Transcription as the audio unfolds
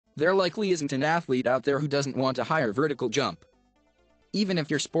There likely isn't an athlete out there who doesn't want a higher vertical jump. Even if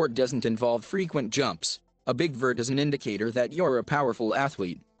your sport doesn't involve frequent jumps, a big vert is an indicator that you're a powerful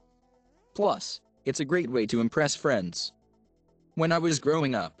athlete. Plus, it's a great way to impress friends. When I was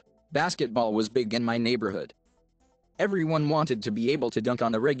growing up, basketball was big in my neighborhood. Everyone wanted to be able to dunk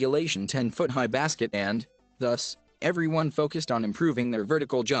on a regulation 10-foot-high basket and, thus, everyone focused on improving their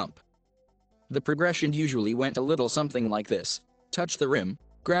vertical jump. The progression usually went a little something like this: touch the rim,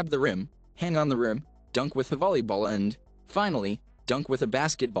 grab the rim, hang on the rim, dunk with a volleyball and, finally, dunk with a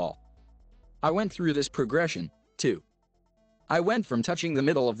basketball. I went through this progression, too. I went from touching the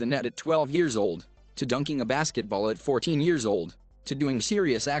middle of the net at 12 years old, to dunking a basketball at 14 years old, to doing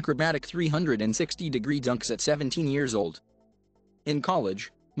serious acrobatic 360-degree dunks at 17 years old. In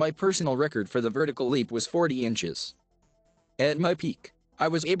college, my personal record for the vertical leap was 40 inches. At my peak, I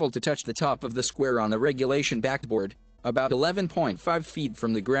was able to touch the top of the square on a regulation backboard, about 11.5 feet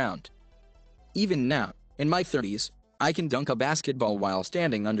from the ground. Even now, in my 30s, I can dunk a basketball while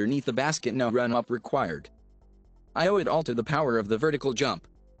standing underneath the basket, no run-up required. I owe it all to the power of the vertical jump.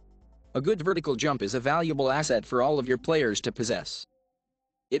 A good vertical jump is a valuable asset for all of your players to possess.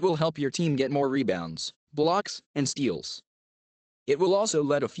 It will help your team get more rebounds, blocks, and steals. It will also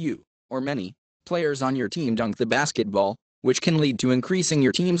let a few, or many, players on your team dunk the basketball, which can lead to increasing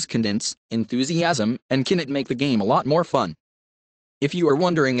your team's confidence, enthusiasm, and can it make the game a lot more fun. If you are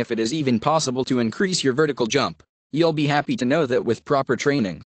wondering if it is even possible to increase your vertical jump, you'll be happy to know that with proper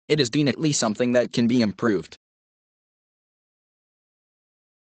training, it is definitely something that can be improved.